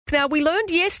talk. Now, we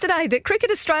learned yesterday that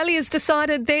Cricket Australia has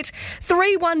decided that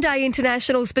 3 one-day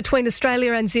internationals between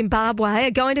Australia and Zimbabwe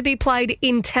are going to be played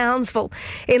in Townsville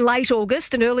in late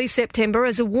August and early September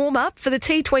as a warm-up for the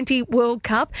T20 World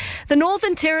Cup. The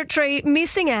Northern Territory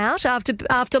missing out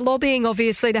after lobbying,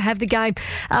 obviously, to have the game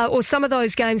or some of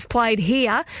those games played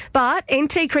here. But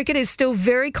NT Cricket is still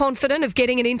very confident of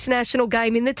getting an international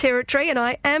game in the Territory, and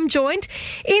I am joined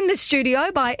in the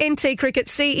studio by NT Cricket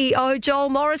CEO Joel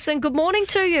Morrison. Good morning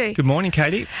to you. Good morning,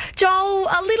 Katie. Joel,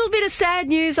 a little bit of sad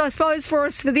news, I suppose, for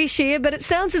us for this year, but it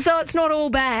sounds as though it's not all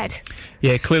bad.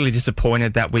 Yeah, clearly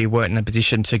disappointed that we weren't in a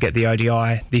position to get the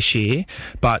ODI this year,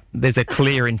 but there's a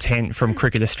clear intent from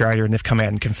Cricket Australia, and they've come out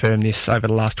and confirmed this over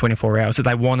the last 24 hours, that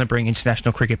they want to bring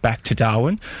international cricket back to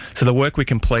Darwin. So the work we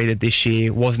completed this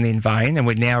year wasn't in vain, and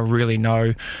we now really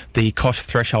know the cost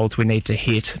thresholds we need to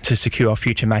hit to secure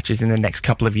future matches in the next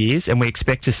couple of years, and we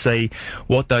expect to see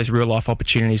what those real-life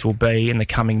opportunities will be in the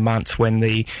coming months when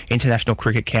the International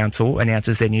Cricket Council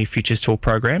announces their new Futures Tour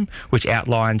program, which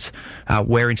outlines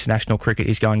where international cricket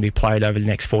is going to be played over the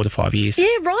next 4 to 5 years. Yeah,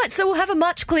 right. So we'll have a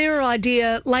much clearer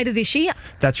idea later this year.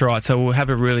 That's right. So we'll have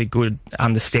a really good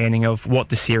understanding of what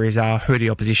the series are, who the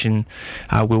opposition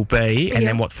will be, and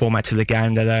then what formats of the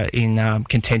game that are in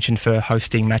contention for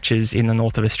hosting matches in the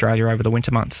north of Australia over the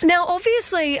winter months. Now,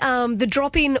 obviously, the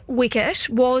drop-in wicket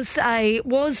was a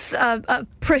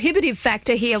prohibitive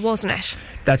factor here, wasn't it?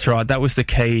 That's right. That was the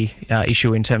key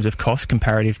issue in terms of cost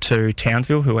comparative to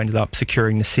Townsville, who ended up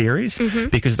securing the series,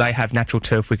 because they have natural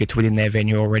turf wickets within their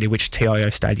venue already, which TIO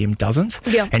Stadium doesn't.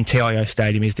 Yeah. And TIO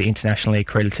Stadium is the internationally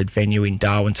accredited venue in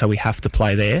Darwin, so we have to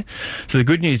play there. So the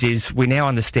good news is we now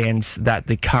understand that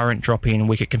the current drop-in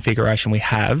wicket configuration we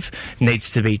have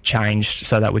needs to be changed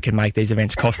so that we can make these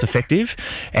events cost-effective,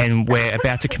 and we're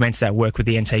about to commence that work with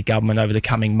the NT government over the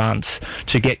coming months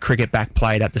to get cricket back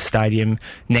played at the stadium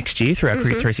next year through our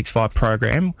Cricket 365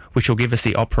 program, which will give us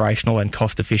the operational and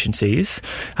cost efficiencies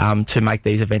to make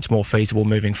these events more feasible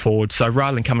moving forward. So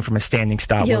rather than coming from a standing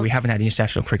start where we haven't had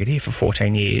international cricket here for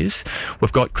 14 years,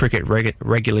 we've got cricket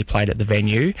regularly played at the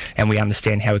venue, and we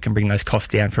understand how we can bring those costs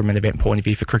down from an event point of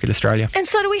view for Cricket Australia. And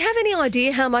so do we have any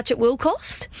idea how much it will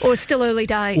cost, or it's still early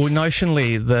days? Well,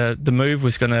 notionally, the move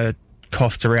was going to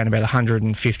cost around about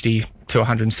 $150,000 to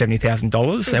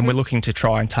 $170,000, and we're looking to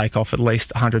try and take off at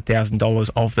least $100,000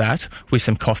 of that with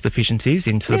some cost efficiencies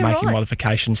into making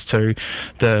modifications to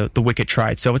the wicket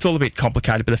trade. So it's all a bit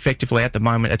complicated, but effectively at the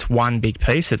moment it's one big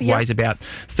piece. It weighs about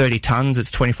 30 tonnes,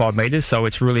 it's 25 metres, so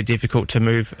it's really difficult to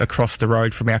move across the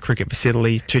road from our cricket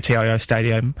facility to TIO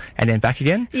Stadium and then back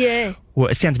again. Yeah. Well,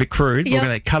 it sounds a bit crude. We're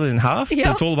going to cut it in half, but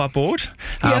it's all above board,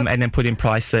 and then put in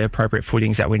place the appropriate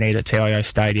footings that we need at TIO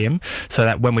Stadium so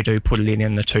that when we do put it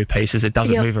in the two pieces, it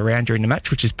doesn't move around during the match,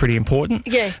 which is pretty important,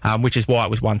 which is why it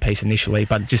was one piece initially,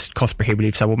 but just cost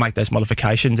prohibitive. So we'll make those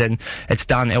modifications, and it's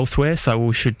done elsewhere, so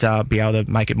we should be able to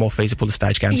make it more feasible to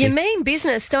stage games You here. mean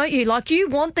business, don't you? Like, you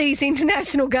want these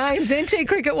international games. NT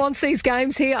Cricket wants these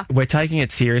games here. We're taking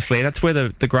it seriously, and that's where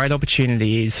the great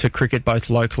opportunity is for cricket, both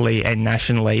locally and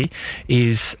nationally,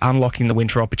 is unlocking the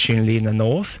winter opportunity in the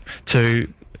north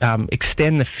to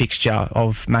extend the fixture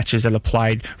of matches that are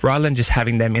played. Rather than just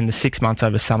having them in the 6 months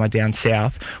over summer down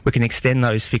south, we can extend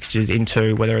those fixtures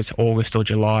into whether it's August or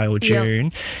July or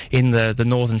June in the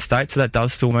northern states. So that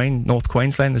does still mean North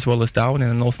Queensland as well as Darwin and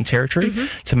the Northern Territory,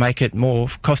 to make it more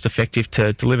cost effective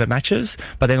to deliver matches,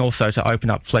 but then also to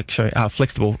open up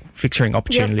flexible fixturing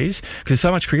opportunities, because there's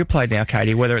so much cricket played now,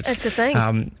 Katie, whether it's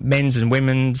men's and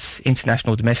women's,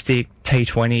 international, domestic,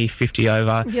 T20, 50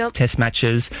 over, test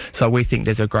matches. So we think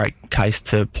there's a great case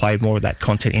to play more of that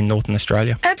content in Northern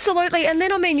Australia. Absolutely. And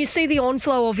then, I mean, you see the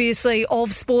onflow, obviously,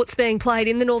 of sports being played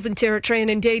in the Northern Territory and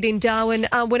indeed in Darwin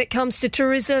when it comes to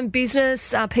tourism,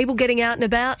 business, people getting out and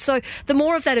about. So the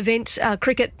more of that event,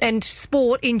 cricket and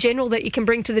sport in general, that you can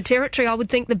bring to the Territory, I would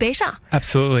think the better.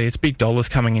 Absolutely. It's big dollars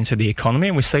coming into the economy,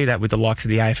 and we see that with the likes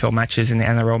of the AFL matches and the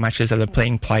NRL matches that are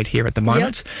being played here at the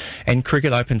moment. And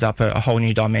cricket opens up a whole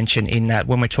new dimension in that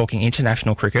when we're talking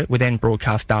international cricket, we then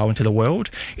broadcast Darwin to the world,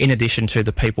 in addition to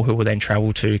the people who will then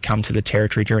travel to come to the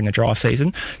Territory during the dry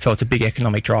season. So it's a big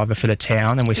economic driver for the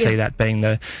town, and we see that being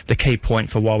the key point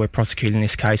for why we're prosecuting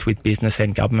this case with business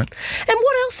and government. And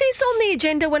what else is on the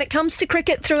agenda when it comes to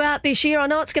cricket throughout this year? I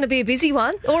know it's going to be a busy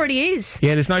one. Already is.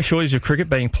 Yeah, there's no shortage of cricket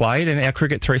being played, and our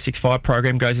Cricket 365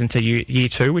 program goes into year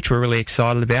 2, which we're really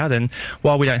excited about. And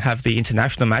while we don't have the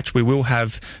international match, we will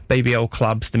have BBL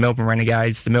clubs, the Melbourne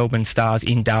Renegades, the Melbourne Stars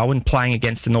in Darwin, playing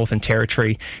against the Northern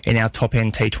Territory in our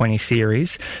top-end T20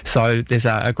 series. So there's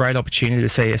a great opportunity to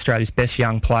see Australia's best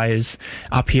young players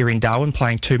up here in Darwin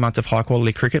playing 2 months of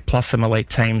high-quality cricket, plus some elite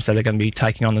teams that are going to be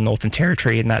taking on the Northern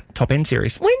Territory in that top-end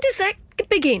series. When does that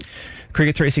begin?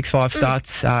 Cricket 365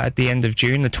 starts at the end of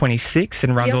June, the 26th,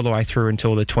 and runs all the way through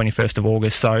until the 21st of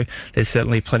August. So there's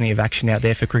certainly plenty of action out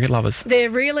there for cricket lovers. There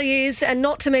really is, and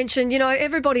not to mention, you know,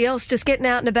 everybody else just getting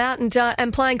out and about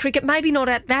and playing cricket. Maybe not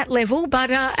at that level,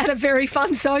 but at a very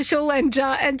fun social and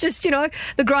just, you know,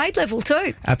 the grade level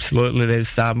too. Absolutely.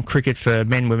 There's cricket for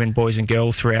men, women, boys and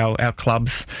girls through our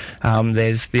clubs.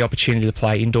 There's the opportunity to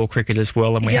play indoor cricket as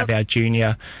well, and we have our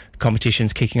junior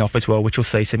competitions kicking off as well, which will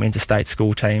see some interstate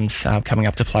school teams coming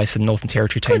up to play some Northern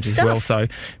Territory teams as well. So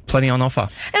plenty on offer.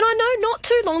 And I know not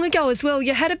too long ago as well,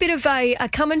 you had a bit of a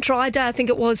come and try day, I think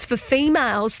it was, for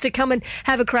females to come and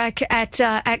have a crack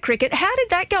at cricket. How did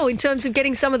that go in terms of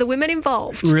getting some of the women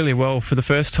involved? Really well. For the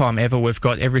first time ever, we've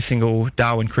got every single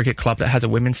Darwin cricket club that has a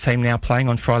women's team now playing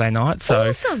on Friday night. So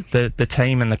awesome. The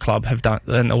team and the club have done,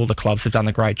 and all the clubs have done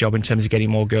a great job in terms of getting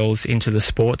more girls into the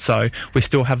sport. So we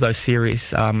still have those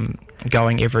series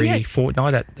going every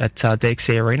fortnight at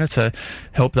DXC Arena to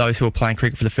help those who are playing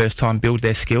cricket for the first time build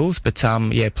their skills. But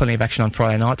plenty of action on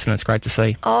Friday nights, and it's great to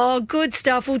see. Oh, good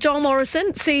stuff. Well, Joel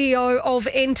Morrison, CEO of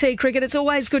NT Cricket, it's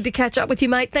always good to catch up with you,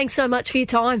 mate. Thanks so much for your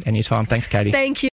time. Anytime. Thanks, Katie. Thank you.